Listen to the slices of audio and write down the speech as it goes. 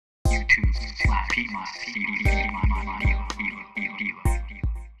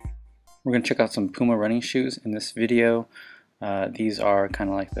We're going to check out some Puma running shoes in this video. These are kind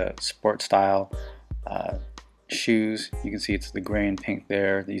of like the sport style shoes. You can see it's the gray and pink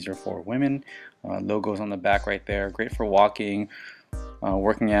there. These are for women. Logos on the back right there. Great for walking,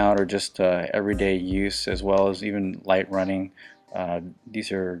 working out, or just everyday use, as well as even light running.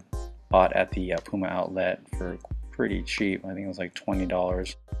 These are bought at the Puma outlet for pretty cheap. I think it was like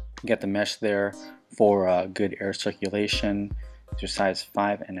 $20. You get the mesh there for good air circulation. These are size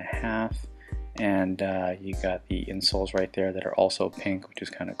 5.5, and you got the insoles right there that are also pink, which is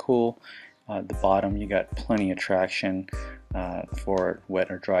kind of cool. At the bottom you got plenty of traction for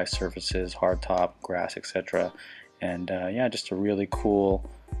wet or dry surfaces, hard top, grass, etc. And yeah, just a really cool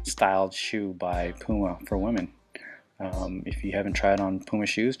styled shoe by Puma for women. If you haven't tried on Puma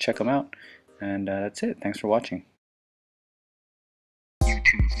shoes, check them out. And that's it. Thanks for watching.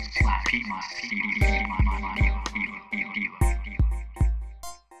 YouTube,